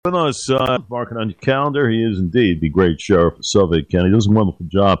with us, marking on your calendar. He is indeed the great sheriff of Suffolk County. He does a wonderful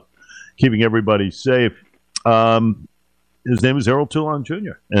job keeping everybody safe. His name is Errol Toulon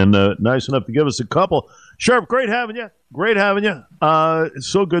Jr., and nice enough to give us a couple. Sheriff, great having you. Great having you.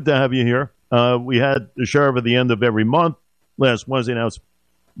 It's so good to have you here. We had the sheriff at the end of every month. Last Wednesday, now it's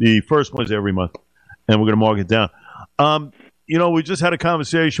the first Wednesday every month, and we're going to mark it down. We just had a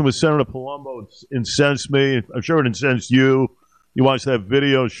conversation with Senator Palumbo. It's incensed me. I'm sure it incensed you. You watched that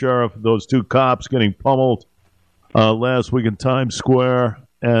video, Sheriff, those two cops getting pummeled last week in Times Square.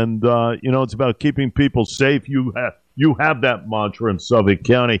 And, it's about keeping people safe. You have that mantra in Suffolk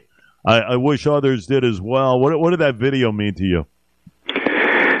County. I wish others did as well. What did that video mean to you?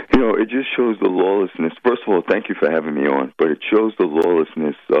 It just shows the lawlessness. First of all, thank you for having me on. But it shows the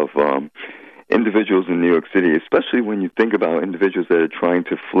lawlessness of individuals in New York City, especially when you think about individuals that are trying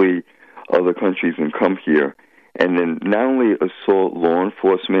to flee other countries and come here. And then not only assault law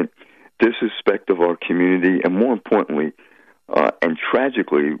enforcement, disrespect of our community, and more importantly, and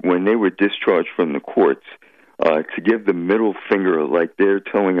tragically, when they were discharged from the courts, to give the middle finger like they're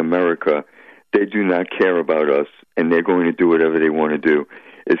telling America they do not care about us and they're going to do whatever they want to do,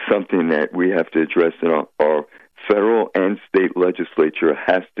 is something that we have to address, and our federal and state legislature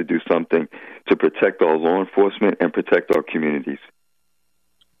has to do something to protect our law enforcement and protect our communities.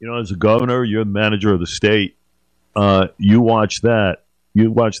 As a governor, you're the manager of the state. You watch that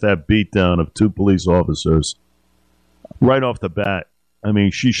beatdown of two police officers right off the bat. I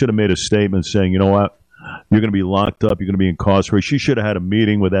mean, she should have made a statement saying, you know what, you're going to be locked up, you're going to be incarcerated. She should have had a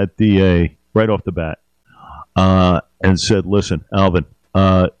meeting with that DA right off the bat and said, listen, Alvin,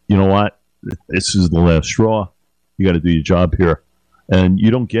 you know what, this is the last straw. You got to do your job here. And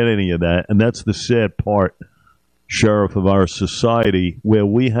you don't get any of that. And that's the sad part, Sheriff, of our society, where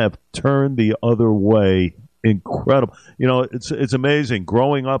we have turned the other way. Incredible. It's amazing.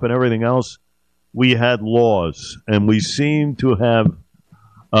 Growing up and everything else, we had laws, and we seem to have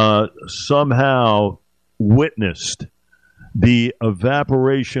somehow witnessed the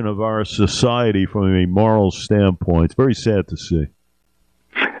evaporation of our society from a moral standpoint. It's very sad to see.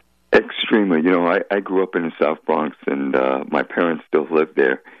 Extremely. I grew up in the South Bronx, and my parents still live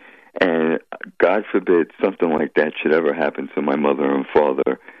there. And God forbid something like that should ever happen to my mother and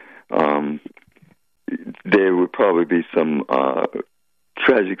father. There would probably be some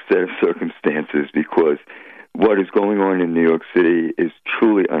tragic set of circumstances, because what is going on in New York City is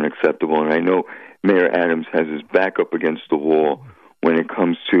truly unacceptable. And I know Mayor Adams has his back up against the wall when it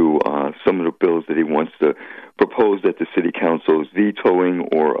comes to some of the bills that he wants to propose that the city council is vetoing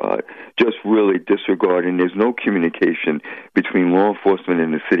or just really disregarding. There's no communication between law enforcement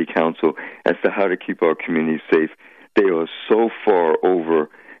and the city council as to how to keep our communities safe. They are so far over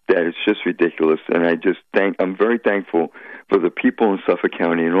that it's just ridiculous. And I'm very thankful for the people in Suffolk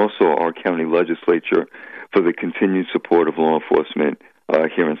County and also our county legislature for the continued support of law enforcement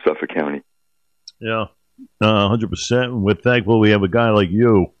here in Suffolk County. Yeah, 100%. We're thankful we have a guy like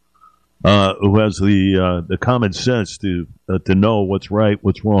you who has the common sense to know what's right,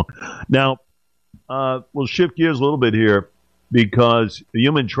 what's wrong. Now, we'll shift gears a little bit here, because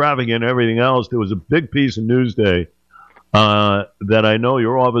human trafficking and everything else, there was a big piece of Newsday that I know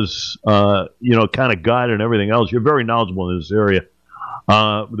your office, kind of guided and everything else. You're very knowledgeable in this area.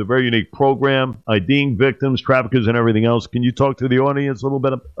 With a very unique program, IDing victims, traffickers, and everything else. Can you talk to the audience a little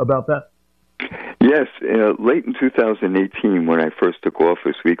bit about that? Yes. Late in 2018, when I first took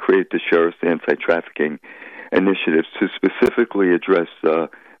office, we created the Sheriff's Anti-Trafficking Initiatives to specifically address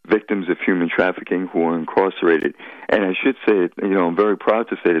victims of human trafficking who are incarcerated. And I should say, I'm very proud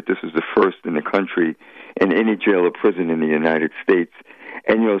to say that this is the first in the country in any jail or prison in the United States.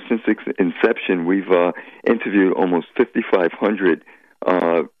 And, since its inception, we've interviewed almost 5,500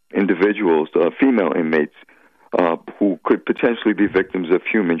 individuals, female inmates, who could potentially be victims of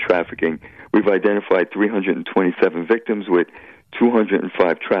human trafficking. We've identified 327 victims with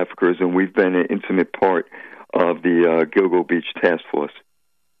 205 traffickers, and we've been an intimate part of the Gilgo Beach Task Force.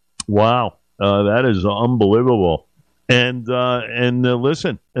 Wow, that is unbelievable. And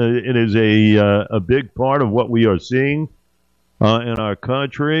listen, it is a big part of what we are seeing in our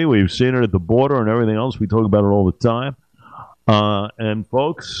country. We've seen it at the border and everything else. We talk about it all the time. And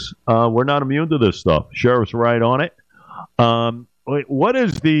folks, we're not immune to this stuff. Sheriff's right on it. What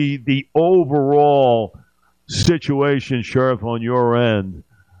is the overall situation, Sheriff, on your end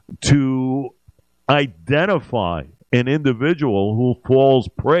to identify an individual who falls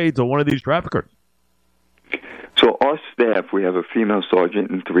prey to one of these traffickers? So our staff, we have a female sergeant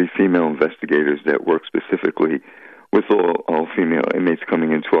and 3 female investigators that work specifically with all female inmates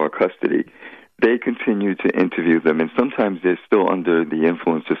coming into our custody. they continue to interview them, and sometimes they're still under the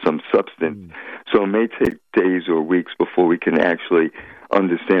influence of some substance. So it may take days or weeks before we can actually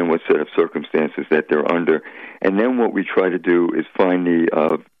understand what set of circumstances that they're under. And then what we try to do is find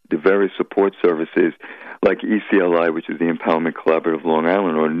the various support services like ECLI, which is the Empowerment Collaborative Long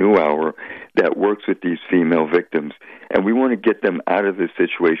Island, or New Hour, that works with these female victims. And we want to get them out of this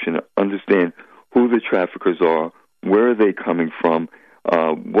situation, understand who the traffickers are, where are they coming from,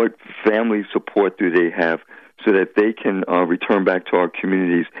 what family support do they have, so that they can return back to our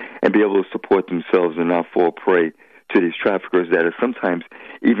communities and be able to support themselves and not fall prey to these traffickers that are sometimes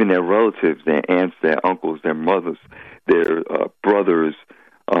even their relatives, their aunts, their uncles, their mothers, their brothers,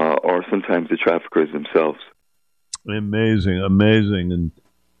 or sometimes the traffickers themselves. Amazing. And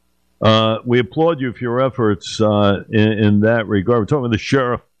we applaud you for your efforts in that regard. We're talking with the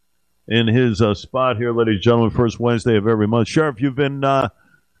sheriff in his spot here, ladies and gentlemen, first Wednesday of every month. Sheriff, you've been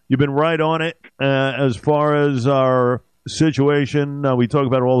right on it as far as our situation. We talk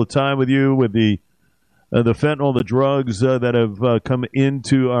about it all the time with you, with the fentanyl, the drugs that have come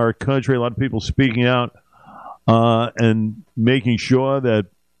into our country. A lot of people speaking out and making sure that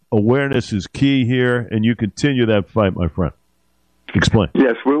awareness is key here, and you continue that fight, my friend. Explain.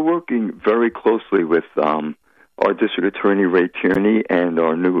 Yes, we're working very closely with our District Attorney, Ray Tierney, and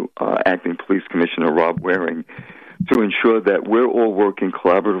our new Acting Police Commissioner, Rob Waring, to ensure that we're all working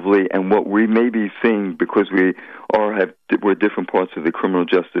collaboratively, and what we may be seeing, because we're different parts of the criminal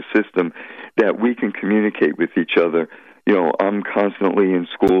justice system, that we can communicate with each other. You know, I'm constantly in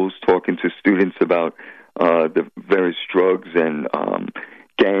schools talking to students about the various drugs and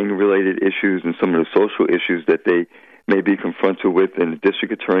gang-related issues and some of the social issues that they may be confronted with, and the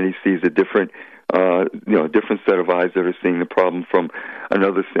district attorney sees a different set of eyes that are seeing the problem from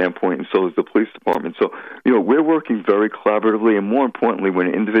another standpoint, and so is the police department. So, we're working very collaboratively, and more importantly, when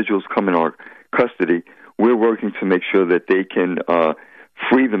individuals come in our custody, we're working to make sure that they can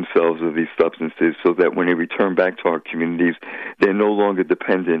free themselves of these substances so that when they return back to our communities, they're no longer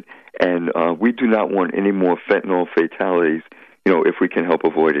dependent, and we do not want any more fentanyl fatalities, if we can help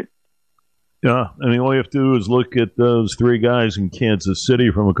avoid it. Yeah, I mean, all you have to do is look at those three guys in Kansas City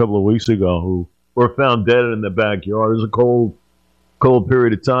from a couple of weeks ago who were found dead in the backyard. It was a cold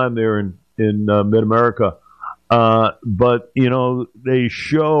period of time there in mid-America. But, they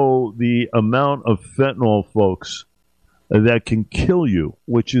show the amount of fentanyl, folks, that can kill you,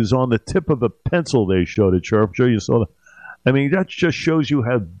 which is on the tip of a pencil they showed it, Sheriff. I'm sure you saw that. I mean, that just shows you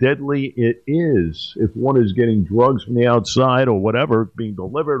how deadly it is if one is getting drugs from the outside or whatever, being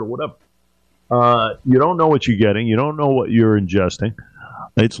delivered or whatever. You don't know what you're getting. You don't know what you're ingesting.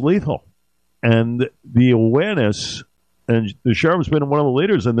 It's lethal. And the awareness, and the sheriff's been one of the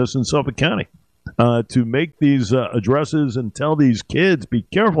leaders in this in Suffolk County, to make these addresses and tell these kids, be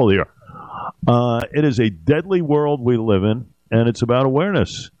careful here. It is a deadly world we live in, and it's about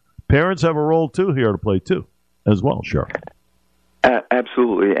awareness. Parents have a role, too, here to play, too, as well, Sheriff.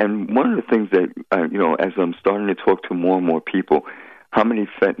 Absolutely. And one of the things that, as I'm starting to talk to more and more people, how many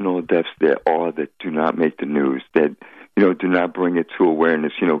fentanyl deaths there are that do not make the news, that, do not bring it to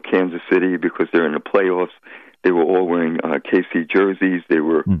awareness. Kansas City, because they're in the playoffs, they were all wearing KC jerseys. They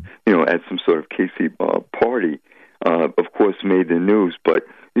were, at some sort of KC party, of course, made the news. But,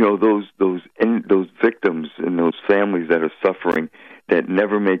 those victims and those families that are suffering that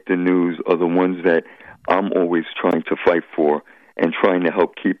never make the news are the ones that I'm always trying to fight for and trying to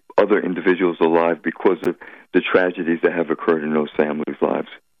help keep other individuals alive because of the tragedies that have occurred in those families' lives.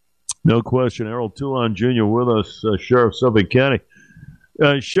 No question. Errol Toulon Jr. with us, Sheriff Suffolk County.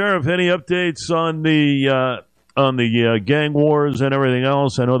 Sheriff, any updates on the gang wars and everything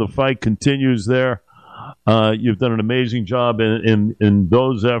else? I know the fight continues there. You've done an amazing job in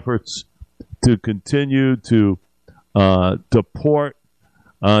those efforts to continue to deport,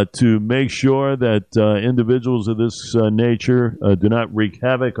 to make sure that individuals of this nature do not wreak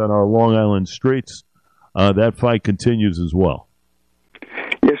havoc on our Long Island streets. That fight continues as well.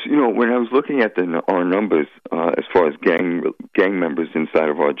 Yes, when I was looking at our numbers as far as gang members inside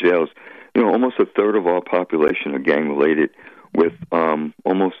of our jails, almost a third of our population are gang-related, with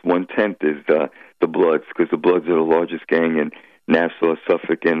almost 1/10 is the Bloods, because the Bloods are the largest gang in Nassau,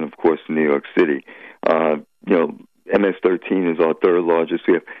 Suffolk, and, of course, New York City. MS-13 is our third largest.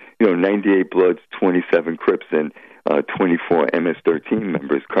 We have, 98 Bloods, 27 Crips, and 24 MS-13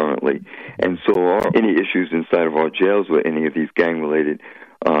 members currently. And so any issues inside of our jails with any of these gang-related,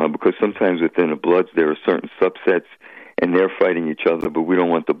 because sometimes within the Bloods there are certain subsets, and they're fighting each other, but we don't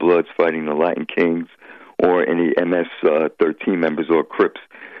want the Bloods fighting the Latin Kings or any MS-13 members or Crips.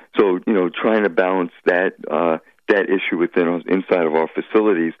 So, trying to balance that that issue inside of our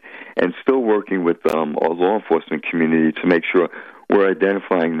facilities, and still working with our law enforcement community to make sure we're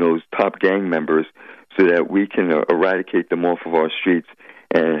identifying those top gang members so that we can eradicate them off of our streets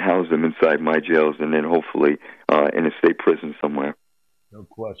and house them inside my jails and then hopefully in a state prison somewhere. No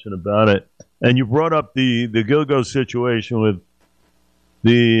question about it. And you brought up the Gilgo situation with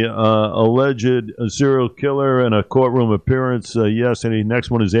the alleged serial killer and a courtroom appearance. Yes, and the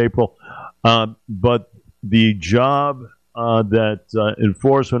next one is April. But the job that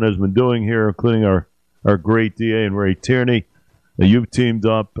enforcement has been doing here, including our great DA and Ray Tierney, you've teamed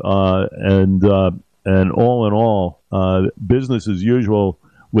up, and all in all, business as usual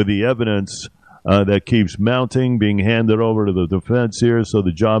with the evidence that keeps mounting, being handed over to the defense here. So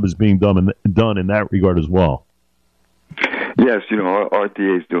the job is being done in that regard as well. Yes, our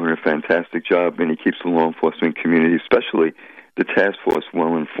DA is doing a fantastic job, and he keeps the law enforcement community, especially the task force,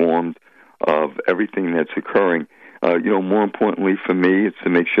 well informed of everything that's occurring. More importantly for me, it's to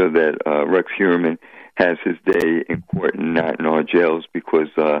make sure that Rex Heuermann has his day in court and not in our jails, because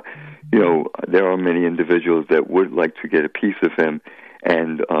there are many individuals that would like to get a piece of him,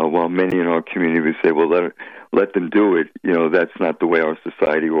 and while many in our community would say, well, let them do it, that's not the way our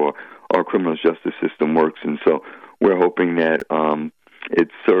society or our criminal justice system works. And so we're hoping that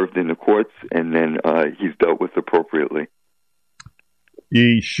it's served in the courts and then he's dealt with appropriately.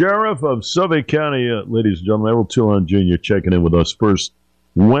 The Sheriff of Suffolk County, ladies and gentlemen, Errol Toulon Jr., checking in with us first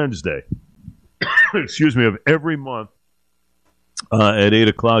Wednesday, of every month at 8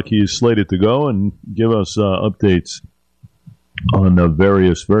 o'clock. He is slated to go and give us updates on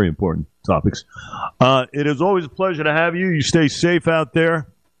various very important topics. It is always a pleasure to have you. You stay safe out there,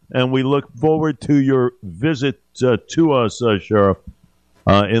 and we look forward to your visit to us, Sheriff,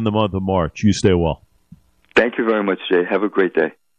 in the month of March. You stay well. Thank you very much, Jay. Have a great day.